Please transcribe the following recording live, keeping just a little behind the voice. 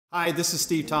Hi, this is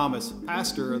Steve Thomas,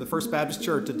 pastor of the First Baptist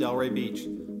Church at Delray Beach.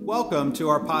 Welcome to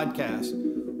our podcast.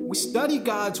 We study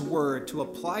God's Word to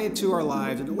apply it to our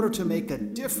lives in order to make a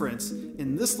difference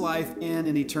in this life and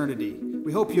in eternity.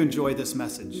 We hope you enjoy this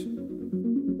message.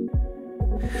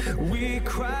 We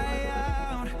cry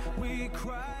out, we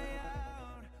cry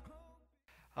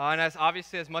out. And as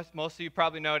most of you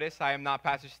probably noticed, I am not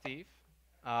Pastor Steve.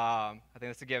 I think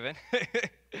that's a given.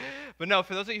 But no,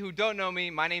 for those of you who don't know me,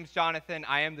 my name's Jonathan.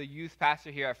 I am the youth pastor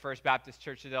here at First Baptist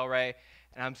Church of Delray,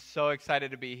 and I'm so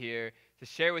excited to be here to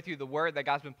share with you the word that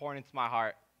God's been pouring into my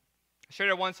heart. I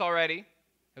shared it once already.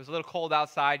 It was a little cold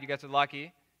outside. You guys are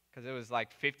lucky because it was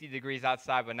like 50 degrees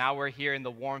outside, but now we're here in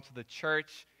the warmth of the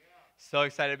church. So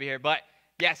excited to be here. But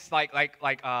yes, like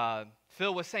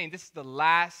Phil was saying, this is the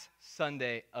last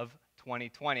Sunday of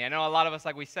 2020. I know a lot of us,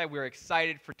 like we said, we were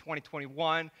excited for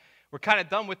 2021. We're kind of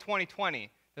done with 2020.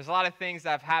 There's a lot of things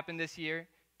that have happened this year.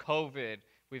 COVID.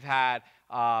 We've had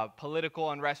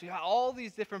political unrest. We've had all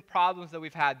these different problems that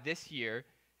we've had this year.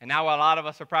 And now a lot of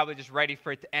us are probably just ready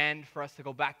for it to end, for us to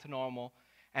go back to normal.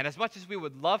 And as much as we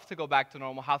would love to go back to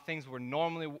normal, how things were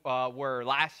normally were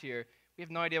last year, we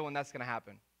have no idea when that's going to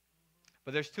happen.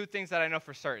 But there's two things that I know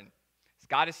for certain.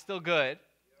 God is still good.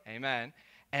 Amen.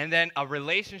 And then a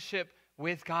relationship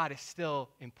with God is still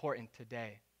important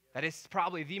today. That is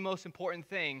probably the most important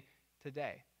thing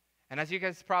today. And as you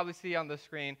guys probably see on the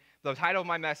screen, the title of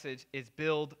my message is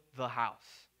Build the House.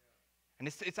 And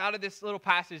it's out of this little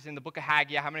passage in the book of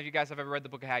Haggai. How many of you guys have ever read the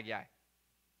book of Haggai?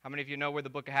 How many of you know where the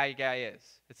book of Haggai is?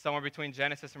 It's somewhere between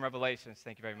Genesis and Revelations.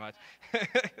 Thank you very much.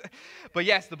 But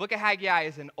yes, the book of Haggai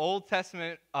is an Old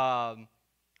Testament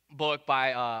book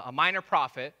by a minor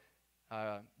prophet,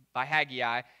 by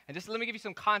Haggai. And just let me give you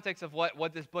some context of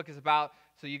what this book is about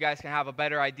so you guys can have a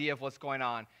better idea of what's going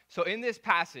on. So in this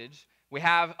passage, we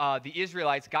have the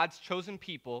Israelites, God's chosen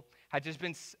people, had just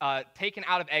been taken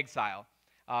out of exile.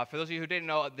 For those of you who didn't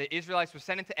know, the Israelites were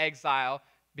sent into exile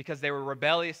because they were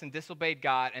rebellious and disobeyed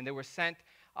God, and they were sent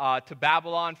to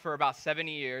Babylon for about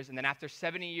 70 years. And then after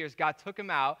 70 years, God took them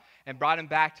out and brought them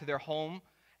back to their home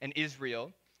in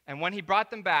Israel. And when he brought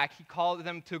them back, he called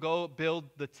them to go build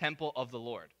the temple of the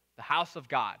Lord, the house of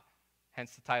God,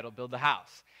 hence the title, Build the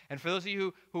House. And for those of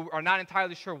you who are not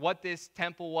entirely sure what this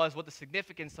temple was, what the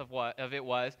significance of it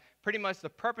was, pretty much the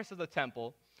purpose of the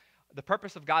temple, the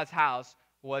purpose of God's house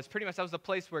was pretty much that was the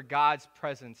place where God's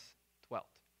presence dwelt.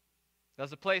 That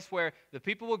was a place where the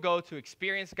people would go to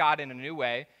experience God in a new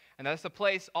way, and that's a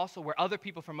place also where other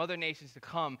people from other nations could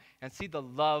come and see the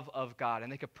love of God,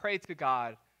 and they could pray to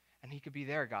God, and he could be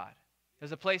their God.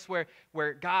 There's a place where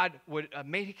God would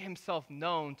make himself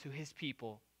known to his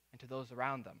people and to those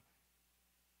around them.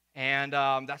 And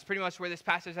that's pretty much where this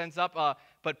passage ends up.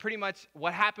 But pretty much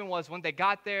what happened was when they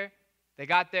got there,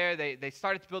 they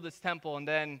started to build this temple, and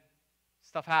then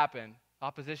stuff happened.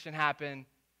 Opposition happened, and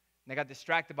they got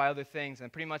distracted by other things.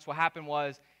 And pretty much what happened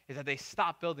is that they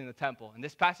stopped building the temple. And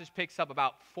this passage picks up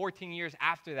about 14 years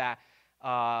after that,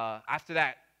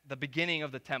 the beginning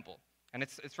of the temple. And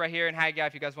it's right here in Haggai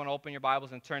if you guys want to open your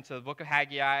Bibles and turn to the book of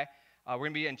Haggai. We're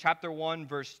going to be in chapter 1,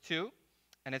 verse 2.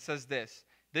 And it says this.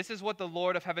 This is what the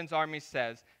Lord of heaven's armies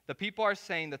says. The people are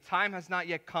saying the time has not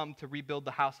yet come to rebuild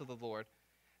the house of the Lord.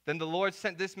 Then the Lord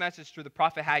sent this message through the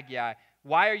prophet Haggai.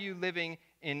 Why are you living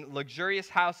in luxurious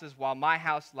houses while my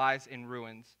house lies in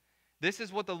ruins? This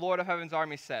is what the Lord of heaven's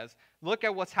armies says. Look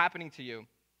at what's happening to you.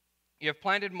 You have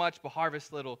planted much but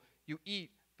harvest little. You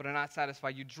eat but are not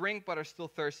satisfied. You drink but are still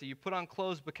thirsty. You put on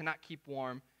clothes but cannot keep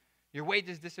warm. Your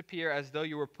wages disappear as though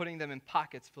you were putting them in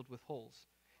pockets filled with holes.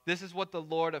 This is what the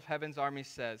Lord of heaven's armies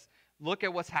says. Look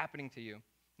at what's happening to you.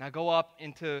 Now go up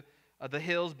into the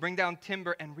hills, bring down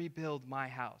timber, and rebuild my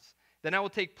house. Then I will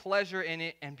take pleasure in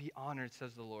it and be honored,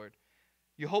 says the Lord.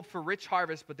 You hoped for rich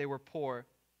harvest, but they were poor.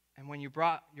 And when you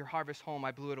brought your harvest home,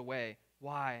 I blew it away.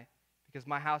 Why? Because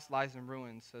my house lies in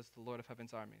ruins, says the Lord of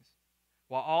heaven's armies.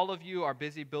 While all of you are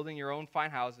busy building your own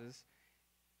fine houses,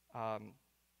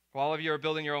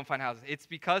 it's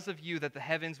because of you that the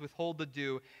heavens withhold the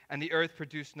dew and the earth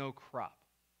produce no crop.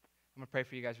 I'm going to pray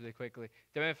for you guys really quickly.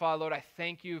 Dear Heavenly Father, Lord, I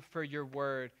thank you for your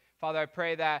word. Father, I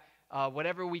pray that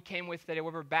whatever we came with today,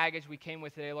 whatever baggage we came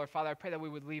with today, Lord, Father, I pray that we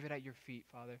would leave it at your feet,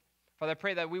 Father. Father, I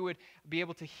pray that we would be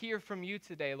able to hear from you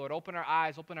today, Lord. Open our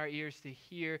eyes, open our ears to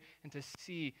hear and to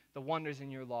see the wonders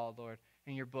in your law, Lord,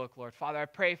 in your book, Lord. Father, I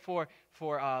pray for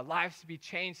lives to be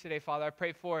changed today, Father. I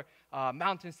pray for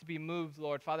mountains to be moved,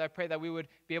 Lord. Father, I pray that we would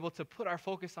be able to put our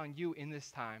focus on you in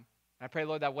this time. And I pray,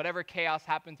 Lord, that whatever chaos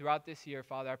happened throughout this year,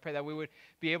 Father, I pray that we would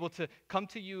be able to come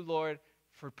to you, Lord,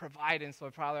 for providence,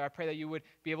 Lord. Father, I pray that you would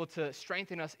be able to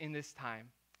strengthen us in this time.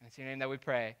 And it's in your name that we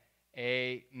pray.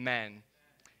 Amen.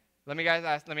 Let me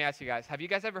ask you guys, have you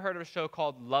guys ever heard of a show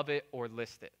called Love It or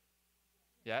List It?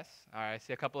 Yes? All right, I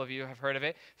see a couple of you have heard of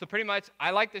it. So pretty much,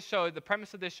 I like this show. The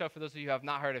premise of this show, for those of you who have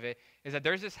not heard of it, is that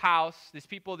there's this house, these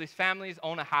people, these families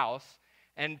own a house,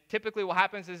 and typically what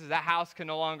happens is that house can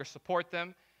no longer support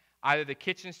them. Either the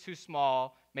kitchen's too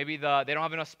small, maybe they don't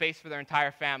have enough space for their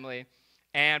entire family,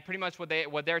 and pretty much what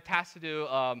they're tasked to do,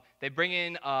 they bring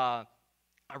in a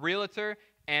realtor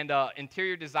and an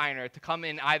interior designer to come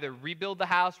in, either rebuild the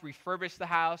house, refurbish the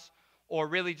house, or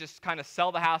really just kind of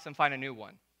sell the house and find a new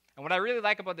one. And what I really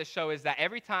like about this show is that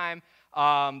every time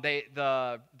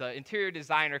the interior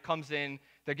designer comes in,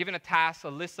 they're given a task, a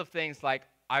list of things like,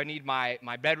 I need my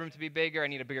bedroom to be bigger, I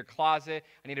need a bigger closet,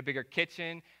 I need a bigger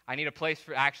kitchen, I need a place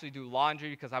for actually do laundry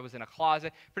because I was in a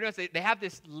closet. Pretty much they have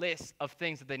this list of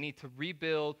things that they need to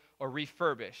rebuild or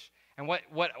refurbish. And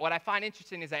what I find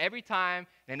interesting is that every time,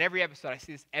 and in every episode, I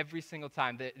see this every single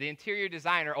time, the interior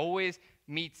designer always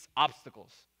meets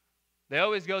obstacles. They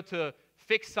always go to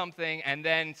fix something, and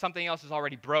then something else is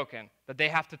already broken that they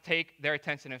have to take their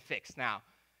attention and fix now.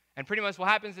 And pretty much what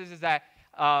happens is that,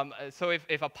 so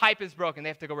if a pipe is broken, they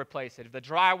have to go replace it. If the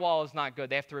drywall is not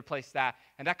good, they have to replace that.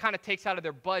 And that kind of takes out of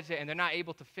their budget, and they're not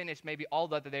able to finish maybe all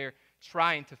that they're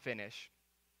trying to finish.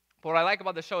 But what I like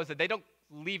about the show is that they don't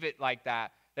leave it like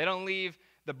that. They don't leave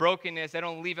the brokenness. They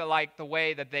don't leave it like the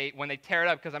way that when they tear it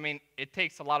up, because, I mean, it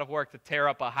takes a lot of work to tear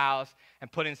up a house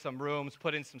and put in some rooms,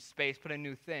 put in some space, put in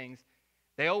new things.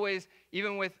 They always,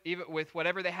 even with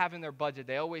whatever they have in their budget,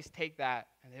 they always take that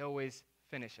and they always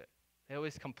finish it. They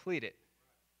always complete it.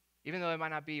 Even though it might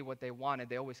not be what they wanted,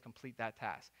 they always complete that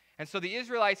task. And so the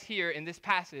Israelites here in this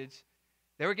passage,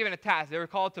 they were given a task. They were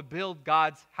called to build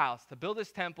God's house, to build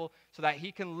his temple so that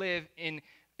he can live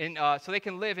so they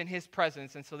can live in his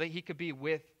presence and so that he could be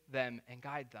with them and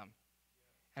guide them.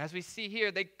 And as we see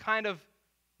here, they kind of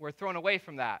were thrown away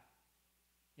from that.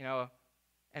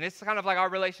 And it's kind of like our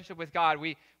relationship with God.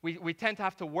 We tend to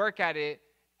have to work at it.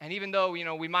 And even though,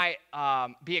 we might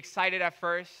be excited at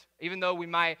first, even though we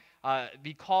might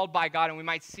be called by God and we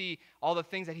might see all the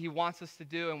things that he wants us to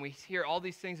do and we hear all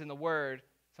these things in the Word,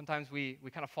 sometimes we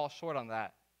kind of fall short on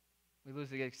that. We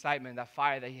lose the excitement, that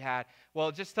fire that he had.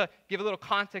 Well, just to give a little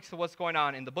context to what's going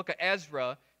on, in the book of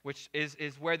Ezra, which is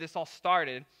where this all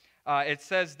started, it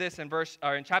says this in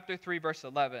chapter 3, verse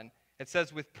 11. It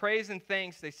says, with praise and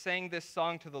thanks they sang this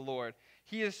song to the Lord.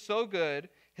 He is so good.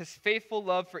 His faithful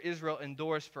love for Israel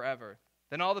endures forever.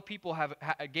 Then all the people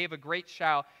gave a great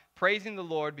shout, praising the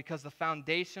Lord because the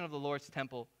foundation of the Lord's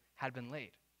temple had been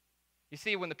laid. You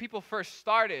see, when the people first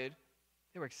started,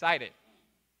 they were excited.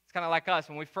 It's kind of like us.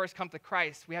 When we first come to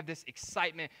Christ, we have this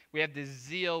excitement, we have this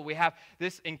zeal, we have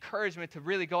this encouragement to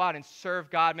really go out and serve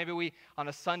God. Maybe on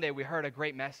a Sunday, we heard a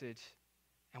great message.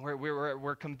 And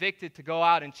we're convicted to go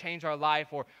out and change our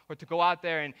life or to go out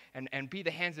there and be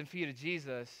the hands and feet of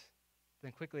Jesus,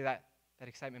 then quickly that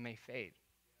excitement may fade.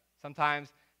 Sometimes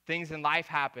things in life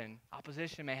happen,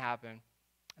 opposition may happen,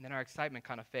 and then our excitement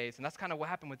kind of fades. And that's kind of what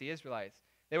happened with the Israelites.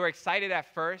 They were excited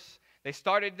at first. They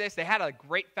started this. They had a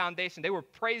great foundation. They were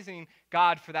praising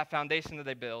God for that foundation that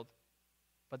they built.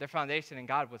 But their foundation in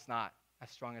God was not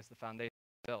as strong as the foundation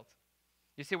they built.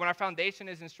 You see, when our foundation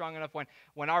isn't strong enough,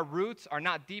 when our roots are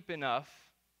not deep enough,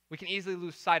 we can easily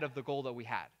lose sight of the goal that we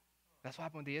had. That's what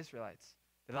happened with the Israelites.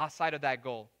 They lost sight of that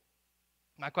goal.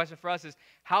 My question for us is,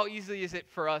 how easily is it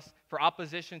for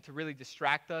opposition to really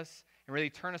distract us and really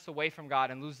turn us away from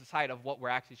God and lose the sight of what we're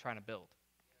actually trying to build?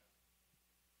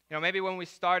 Maybe when we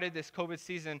started this COVID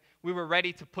season, we were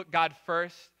ready to put God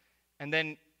first, and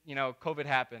then, COVID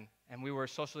happened, and we were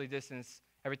socially distanced,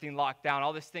 everything locked down,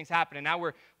 all these things happened, and now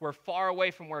we're far away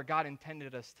from where God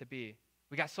intended us to be.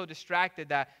 We got so distracted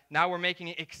that now we're making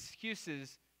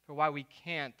excuses for why we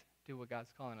can't do what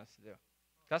God's calling us to do.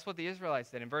 That's what the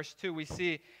Israelites did. In verse 2, we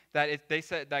see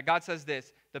that God says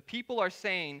this, the people are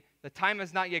saying, the time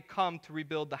has not yet come to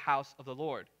rebuild the house of the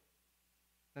Lord.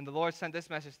 Then the Lord sent this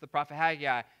message to the prophet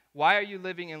Haggai, why are you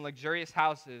living in luxurious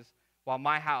houses while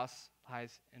my house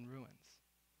lies in ruins?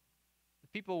 The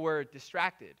people were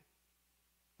distracted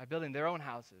by building their own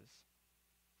houses.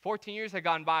 14 years had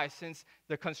gone by since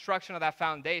the construction of that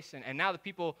foundation, and now the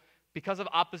people, because of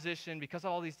opposition, because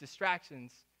of all these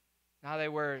distractions, now they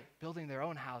were building their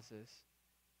own houses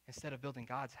instead of building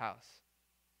God's house.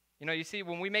 You see,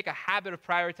 when we make a habit of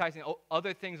prioritizing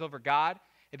other things over God,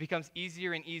 it becomes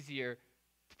easier and easier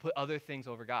to put other things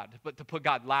over God, to put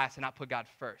God last and not put God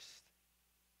first.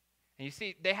 And you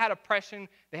see, they had oppression,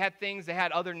 they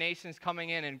had other nations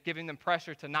coming in and giving them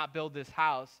pressure to not build this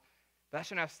house, but that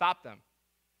shouldn't have stopped them.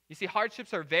 You see,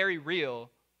 hardships are very real,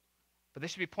 but they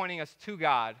should be pointing us to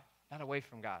God, not away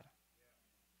from God.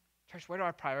 Church, where do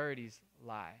our priorities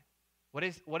lie? What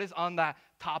is on the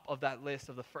top of that list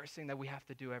of the first thing that we have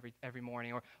to do every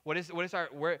morning? Or what is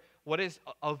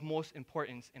of most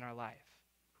importance in our life?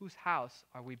 Whose house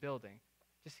are we building?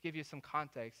 Just to give you some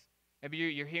context, maybe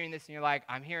you're hearing this and you're like,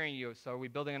 I'm hearing you. So are we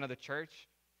building another church?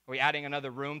 Are we adding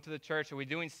another room to the church? Are we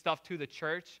doing stuff to the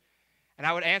church? And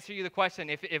I would answer you the question,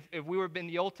 if we were in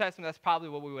the Old Testament, that's probably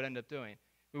what we would end up doing.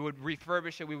 We would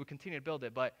refurbish it. We would continue to build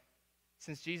it. But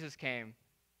since Jesus came,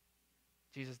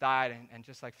 Jesus died, and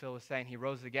just like Phil was saying, he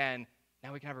rose again.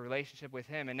 Now we can have a relationship with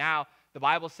him. And now the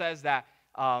Bible says that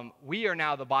we are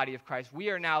now the body of Christ. We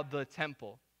are now the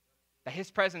temple, that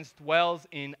his presence dwells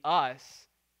in us,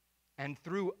 and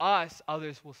through us,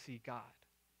 others will see God.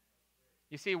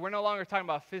 You see, we're no longer talking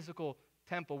about a physical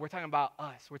temple. We're talking about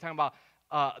us. We're talking about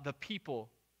the people,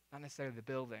 not necessarily the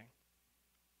building.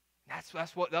 That's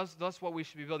what we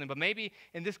should be building. But maybe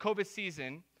in this COVID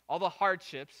season, all the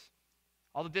hardships,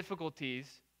 all the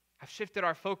difficulties have shifted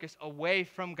our focus away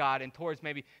from God and towards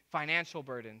maybe financial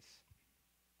burdens.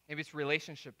 Maybe it's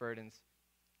relationship burdens.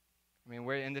 I mean,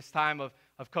 we're in this time of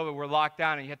COVID, we're locked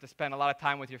down and you have to spend a lot of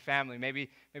time with your family. Maybe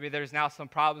there's now some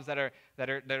problems that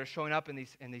are showing up in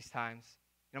these times.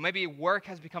 You know, maybe work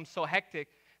has become so hectic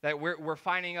that we're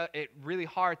finding it really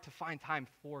hard to find time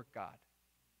for God.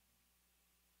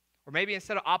 Or maybe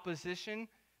instead of opposition,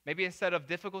 maybe instead of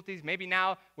difficulties, maybe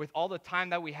now with all the time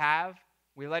that we have,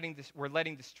 we're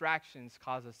letting distractions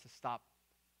cause us to stop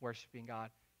worshiping God,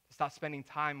 to stop spending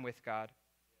time with God.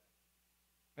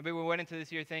 Maybe we went into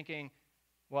this year thinking,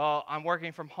 well, I'm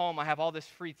working from home, I have all this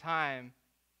free time,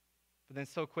 but then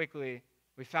so quickly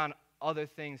we found other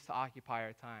things to occupy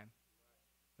our time.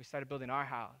 We started building our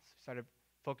house. We started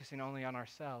focusing only on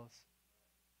ourselves.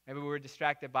 Maybe we were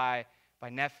distracted by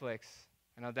Netflix.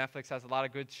 I know Netflix has a lot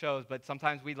of good shows, but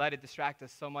sometimes we let it distract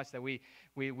us so much that we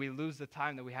lose the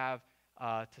time that we have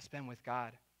to spend with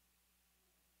God.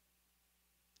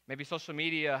 Maybe social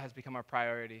media has become our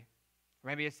priority. Or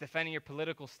maybe it's defending your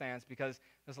political stance because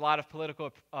there's a lot of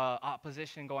political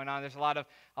opposition going on. There's a lot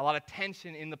of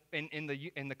tension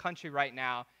in the country right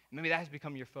now. Maybe that has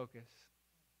become your focus.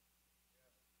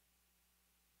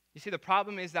 You see, the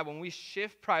problem is that when we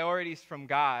shift priorities from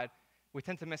God, we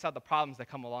tend to miss out the problems that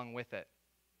come along with it.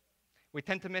 We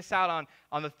tend to miss out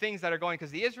on the things that are going,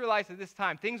 because the Israelites at this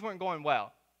time, things weren't going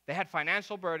well. They had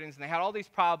financial burdens and they had all these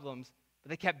problems, but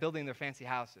they kept building their fancy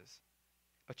houses.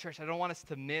 But church, I don't want us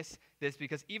to miss this,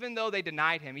 because even though they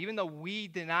denied him, even though we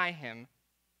deny him,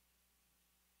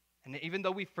 and even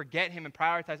though we forget him and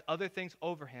prioritize other things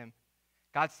over him,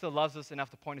 God still loves us enough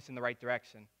to point us in the right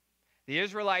direction. The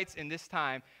Israelites in this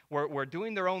time were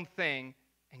doing their own thing,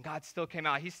 and God still came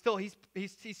out. He's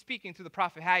speaking through the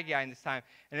prophet Haggai in this time.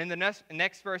 And in the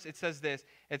next verse, it says this.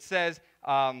 It says,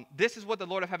 this is what the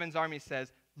Lord of Heaven's army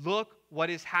says. Look what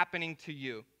is happening to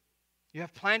you. You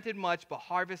have planted much, but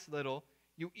harvest little.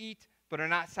 You eat, but are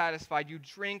not satisfied. You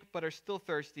drink, but are still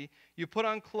thirsty. You put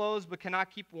on clothes, but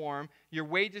cannot keep warm. Your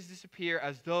wages disappear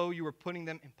as though you were putting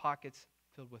them in pockets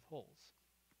filled with holes.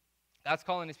 God's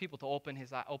calling his people to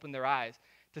open their eyes,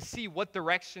 to see what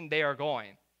direction they are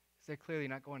going, because they're clearly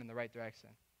not going in the right direction.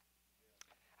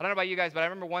 I don't know about you guys, but I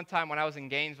remember one time when I was in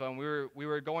Gainesville, and we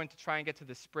were going to try and get to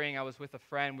the spring. I was with a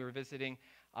friend. We were visiting.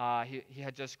 He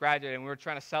had just graduated, and we were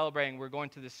trying to celebrate, and we were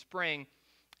going to the spring.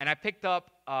 And I picked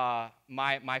up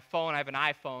my phone. I have an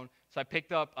iPhone. So I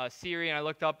picked up Siri, and I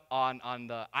looked up on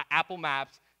the Apple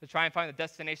Maps to try and find the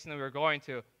destination that we were going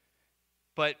to.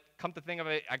 But come to think of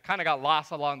it, I kind of got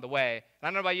lost along the way. And I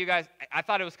don't know about you guys, I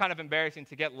thought it was kind of embarrassing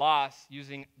to get lost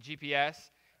using GPS,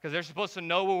 because they're supposed to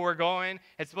know where we're going.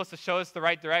 It's supposed to show us the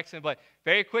right direction. But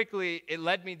very quickly, it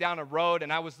led me down a road,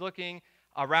 and I was looking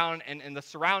around in the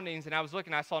surroundings, and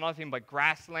I saw nothing but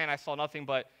grassland.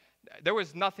 There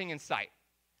was nothing in sight.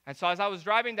 And so as I was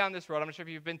driving down this road, I'm not sure if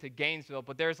you've been to Gainesville,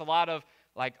 but there's a lot of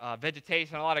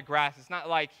vegetation, a lot of grass. It's not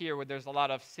like here where there's a lot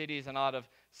of cities and a lot of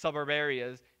suburb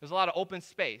areas. There's a lot of open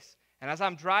space. And as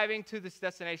I'm driving to this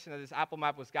destination that this Apple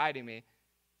Map was guiding me,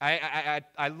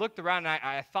 I looked around and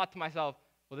I thought to myself,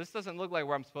 well, this doesn't look like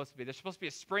where I'm supposed to be. There's supposed to be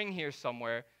a spring here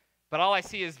somewhere, but all I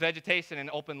see is vegetation and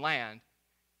open land.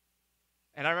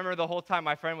 And I remember the whole time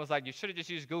my friend was like, you should have just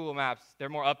used Google Maps. They're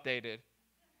more updated.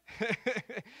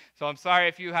 So I'm sorry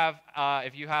if you have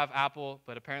Apple,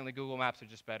 but apparently Google Maps are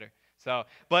just better. So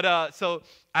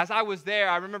as I was there,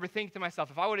 I remember thinking to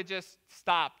myself, if I would have just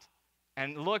stopped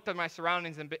and looked at my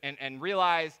surroundings and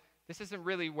realized this isn't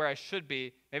really where I should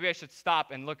be, maybe I should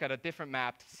stop and look at a different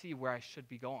map to see where I should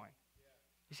be going.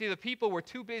 You see, the people were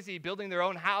too busy building their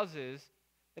own houses,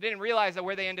 they didn't realize that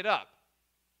where they ended up.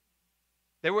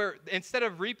 Instead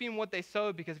of reaping what they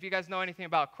sowed, because if you guys know anything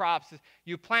about crops,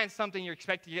 you plant something, you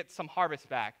expect to get some harvest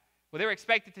back. Well, they were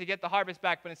expected to get the harvest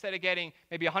back, but instead of getting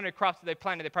maybe 100 crops that they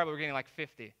planted, they probably were getting like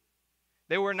 50.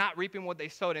 They were not reaping what they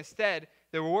sowed. Instead,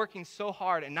 they were working so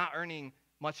hard and not earning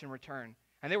much in return.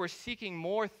 And they were seeking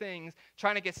more things,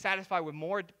 trying to get satisfied with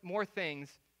more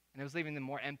things, and it was leaving them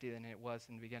more empty than it was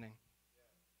in the beginning.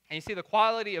 And you see, the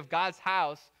quality of God's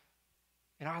house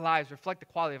in our lives reflect the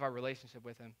quality of our relationship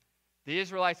with him. The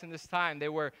Israelites in this time, they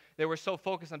were so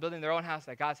focused on building their own house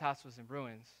that God's house was in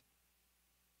ruins.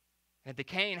 And a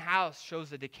decaying house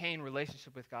shows a decaying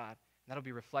relationship with God, and that'll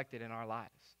be reflected in our lives.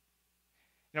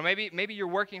 You know, maybe you're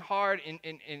working hard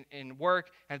in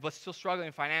work but still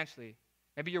struggling financially.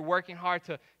 Maybe you're working hard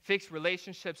to fix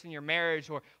relationships in your marriage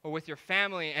or with your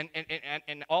family,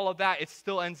 and all of that, it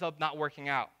still ends up not working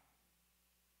out.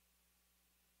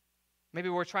 Maybe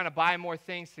we're trying to buy more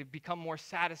things to become more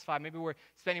satisfied. Maybe we're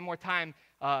spending more time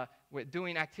with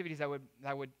doing activities that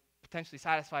would potentially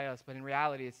satisfy us, but in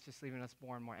reality, it's just leaving us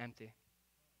more and more empty.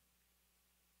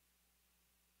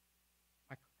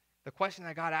 The question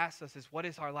that God asks us is, what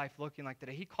is our life looking like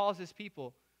today? He calls his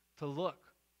people to look,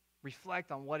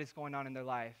 reflect on what is going on in their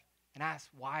life, and ask,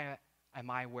 why am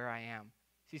I where I am?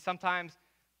 See, sometimes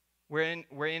we're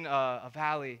in a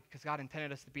valley because God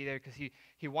intended us to be there because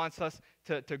he wants us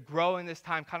to grow in this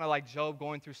time, kind of like Job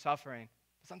going through suffering.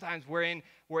 Sometimes we're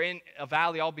in a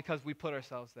valley all because we put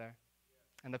ourselves there.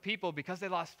 And the people, because they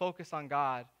lost focus on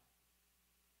God,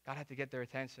 God had to get their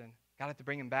attention. God had to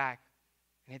bring them back.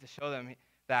 And he had to show them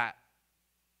that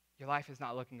your life is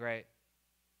not looking great.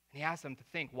 And he asked them to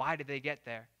think, why did they get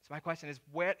there? So my question is,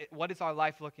 what is our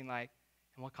life looking like,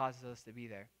 and what causes us to be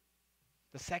there?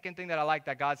 The second thing that I like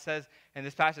that God says in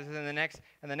this passage is in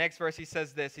the next verse, he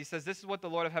says this. He says, this is what the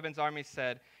Lord of Heaven's armies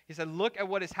said. He said, look at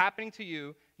what is happening to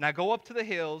you. Now go up to the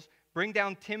hills, bring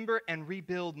down timber, and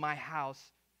rebuild my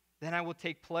house. Then I will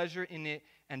take pleasure in it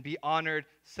and be honored,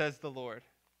 says the Lord.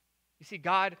 You see,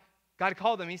 God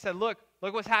called them. He said, look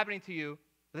what's happening to you.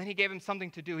 But then he gave him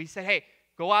something to do. He said, hey,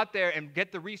 go out there and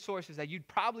get the resources that you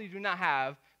probably do not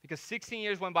have, because 16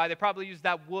 years went by. They probably used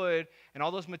that wood and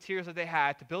all those materials that they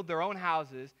had to build their own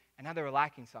houses, and now they were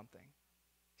lacking something.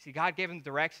 See, God gave them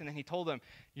direction, and he told them,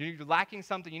 you're lacking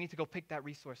something. You need to go pick that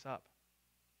resource up.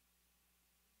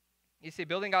 You see,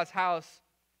 building God's house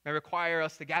may require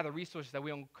us to gather resources that we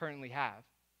don't currently have.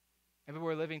 Maybe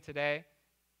we're living today,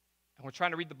 and we're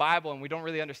trying to read the Bible, and we don't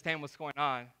really understand what's going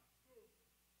on.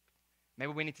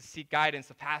 Maybe we need to seek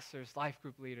guidance of pastors, life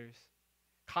group leaders,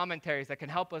 commentaries that can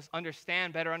help us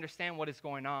better understand what is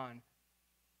going on.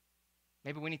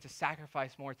 Maybe we need to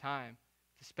sacrifice more time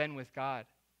to spend with God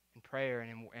in prayer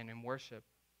and in worship.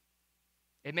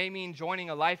 It may mean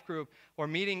joining a life group or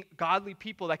meeting godly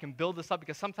people that can build us up,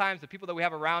 because sometimes the people that we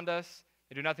have around us,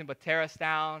 they do nothing but tear us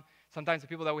down. Sometimes the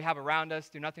people that we have around us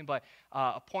do nothing but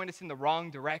point us in the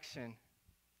wrong direction.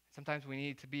 Sometimes we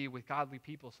need to be with godly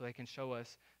people so they can show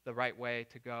us the right way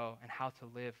to go and how to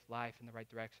live life in the right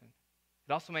direction.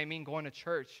 It also may mean going to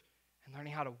church and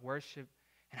learning how to worship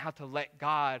and how to let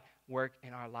God work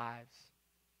in our lives.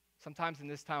 Sometimes in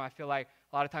this time, I feel like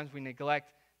a lot of times we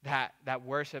neglect that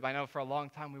worship. I know for a long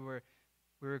time we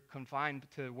were confined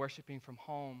to worshiping from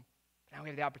home. But now we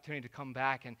have the opportunity to come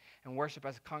back and worship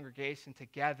as a congregation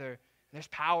together. And there's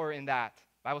power in that.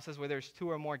 The Bible says where there's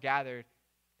two or more gathered,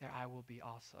 there I will be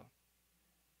also.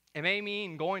 It may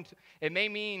mean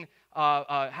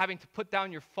having to put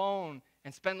down your phone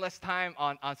and spend less time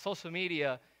on social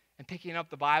media and picking up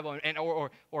the Bible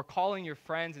or calling your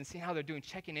friends and seeing how they're doing,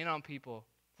 checking in on people,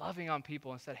 loving on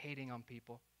people instead of hating on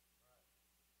people.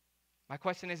 My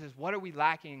question is what are we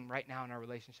lacking right now in our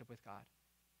relationship with God?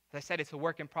 As I said, it's a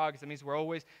work in progress. That means we're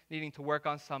always needing to work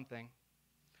on something.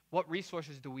 What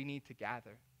resources do we need to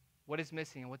gather? What is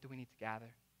missing, and what do we need to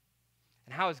gather?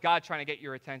 And how is God trying to get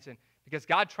your attention? Because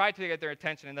God tried to get their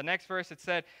attention. In the next verse, it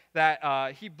said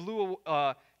that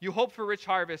you hoped for rich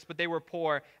harvest, but they were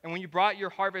poor. And when you brought your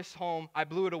harvest home, I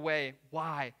blew it away.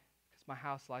 Why? Because my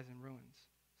house lies in ruins,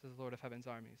 says the Lord of Heaven's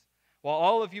armies. While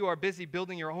all of you are busy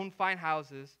building your own fine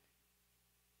houses,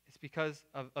 it's because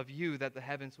of you that the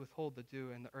heavens withhold the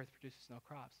dew and the earth produces no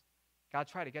crops. God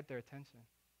tried to get their attention.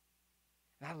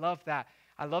 And I love that.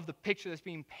 I love the picture that's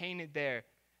being painted there.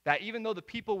 That even though the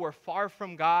people were far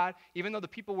from God, even though the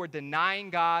people were denying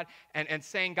God and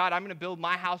saying, God, I'm going to build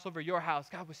my house over your house,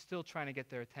 God was still trying to get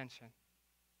their attention.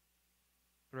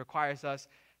 It requires us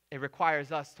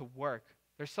to work.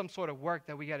 There's some sort of work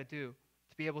that we got to do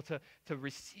to be able to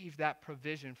receive that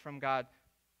provision from God.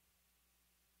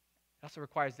 It also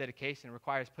requires dedication. It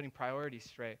requires putting priorities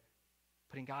straight,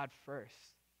 putting God first.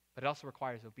 But it also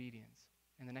requires obedience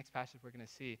in the next passage we're going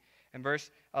to see. In verse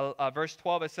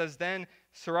 12, it says, Then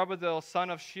Zerubbabel, son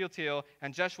of Shealtiel,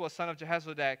 and Jeshua, son of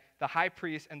Jehozadak, the high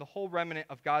priest, and the whole remnant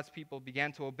of God's people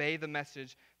began to obey the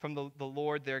message from the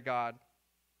Lord their God.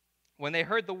 When they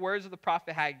heard the words of the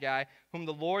prophet Haggai, whom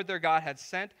the Lord their God had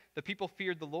sent, the people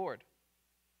feared the Lord.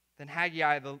 Then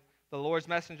Haggai, the Lord's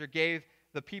messenger, gave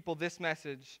the people this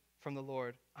message from the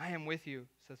Lord. I am with you,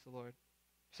 says the Lord.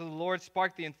 So the Lord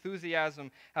sparked the enthusiasm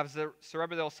of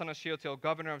Zerubbabel, son of Shealtiel,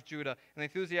 governor of Judah, and the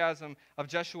enthusiasm of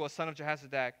Jeshua, son of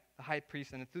Jehozadak, the high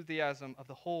priest, and enthusiasm of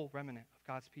the whole remnant of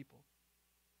God's people.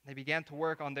 They began to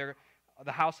work on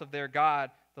the house of their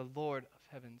God, the Lord of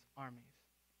heaven's armies.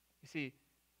 You see,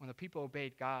 when the people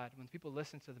obeyed God, when the people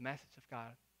listened to the message of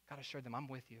God, God assured them, I'm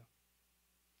with you.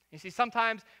 You see,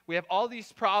 sometimes we have all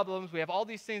these problems, we have all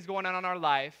these things going on in our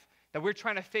life that we're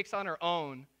trying to fix on our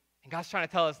own, and God's trying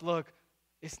to tell us, look,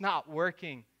 it's not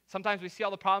working. Sometimes we see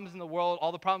all the problems in the world,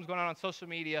 all the problems going on social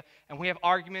media, and we have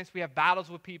arguments, we have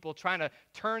battles with people trying to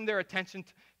turn their attention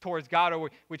towards God, or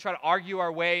we try to argue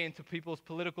our way into people's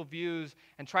political views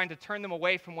and trying to turn them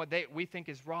away from what we think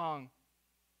is wrong.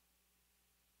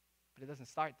 But it doesn't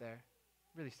start there.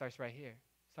 It really starts right here.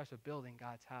 It starts with building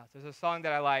God's house. There's a song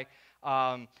that I like,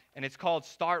 and it's called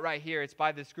Start Right Here. It's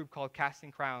by this group called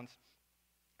Casting Crowns.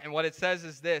 And what it says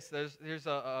is this. There's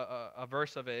a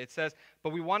verse of it. It says,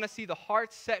 but we want to see the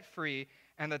heart set free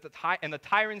and the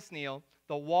tyrants kneel,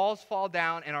 the walls fall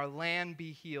down, and our land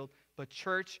be healed. But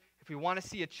church, if we want to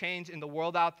see a change in the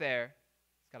world out there,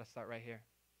 it's got to start right here.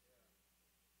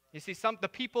 You see, the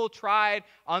people tried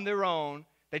on their own.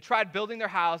 They tried building their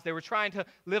house. They were trying to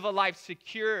live a life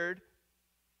secured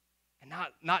and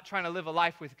not trying to live a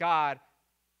life with God.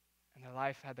 And their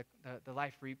life had the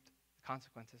life reaped the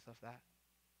consequences of that.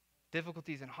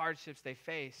 Difficulties and hardships they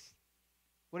faced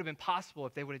would have been possible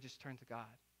if they would have just turned to God.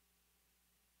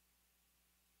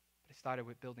 But it started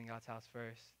with building God's house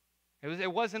first.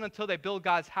 It wasn't until they built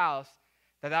God's house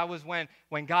that was when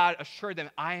God assured them,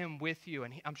 I am with you.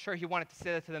 And I'm sure he wanted to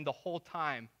say that to them the whole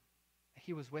time, that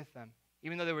he was with them,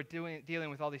 even though they were dealing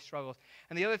with all these struggles.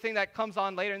 And the other thing that comes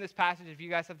on later in this passage, if you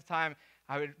guys have the time,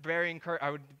 I would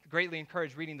greatly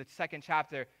encourage reading the second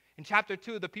chapter. In chapter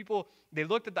 2, the people, they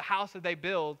looked at the house that they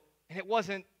built, and it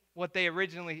wasn't what they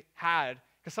originally had.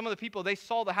 Because some of the people, they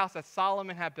saw the house that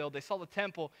Solomon had built. They saw the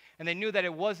temple, and they knew that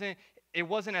it wasn't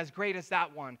as great as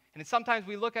that one. And sometimes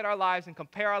we look at our lives and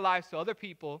compare our lives to other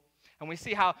people, and we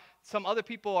see how some other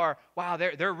people are, wow,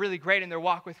 they're really great in their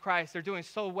walk with Christ. They're doing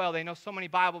so well. They know so many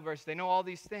Bible verses. They know all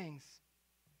these things.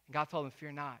 And God told them,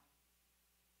 fear not.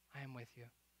 I am with you.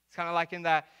 It's kind of like in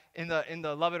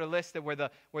the love it or list it, where the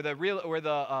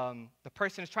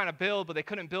person is trying to build, but they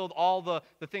couldn't build all the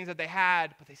things that they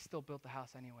had, but they still built the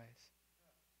house anyways.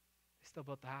 They still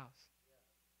built the house.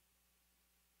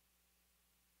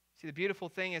 See, the beautiful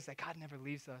thing is that God never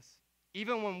leaves us.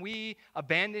 Even when we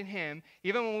abandon him,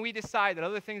 even when we decide that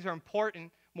other things are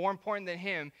important, more important than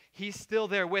him, he's still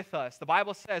there with us. The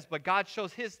Bible says, but God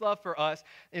shows his love for us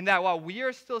in that while we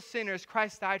are still sinners,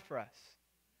 Christ died for us.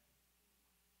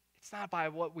 It's not by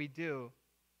what we do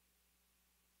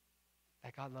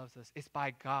that God loves us. It's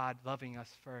by God loving us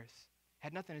first. It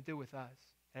had nothing to do with us.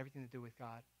 It had everything to do with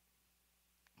God.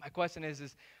 My question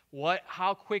is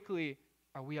how quickly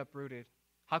are we uprooted?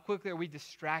 How quickly are we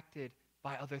distracted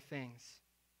by other things?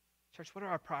 Church, what do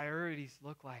our priorities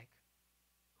look like?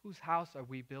 Whose house are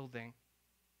we building?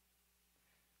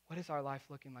 What is our life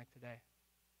looking like today?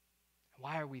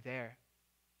 Why are we there?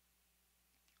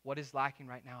 What is lacking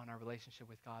right now in our relationship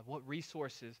with God? What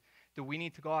resources do we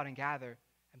need to go out and gather?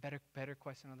 And better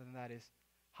question other than that is,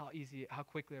 how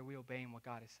quickly are we obeying what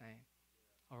God is saying?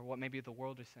 Or what maybe the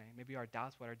world is saying? Maybe what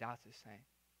our doubts is saying.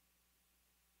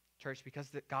 Church,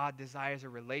 because God desires a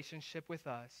relationship with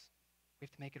us, we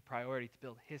have to make it a priority to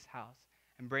build his house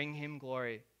and bring him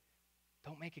glory.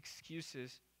 Don't make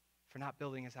excuses for not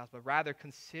building his house, but rather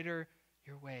consider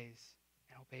your ways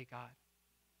and obey God.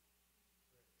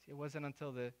 See, it wasn't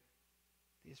until the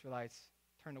Israelites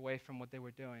turned away from what they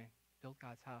were doing, built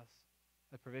God's house,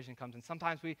 the provision comes. And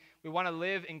sometimes we want to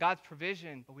live in God's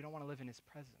provision, but we don't want to live in his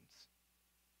presence.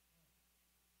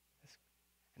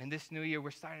 And in this new year,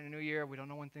 we're starting a new year. We don't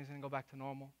know when things are going to go back to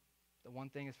normal. The one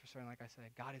thing is for certain, like I said,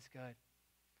 God is good.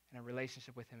 And a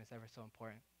relationship with him is ever so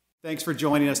important. Thanks for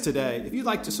joining us today. If you'd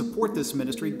like to support this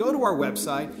ministry, go to our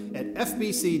website at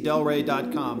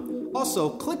fbcdelray.com. Also,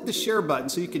 click the share button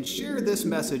so you can share this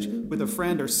message with a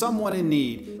friend or someone in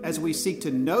need as we seek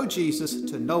to know Jesus,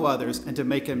 to know others, and to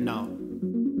make him known.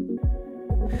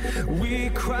 We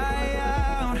cry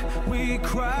out, we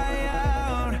cry out.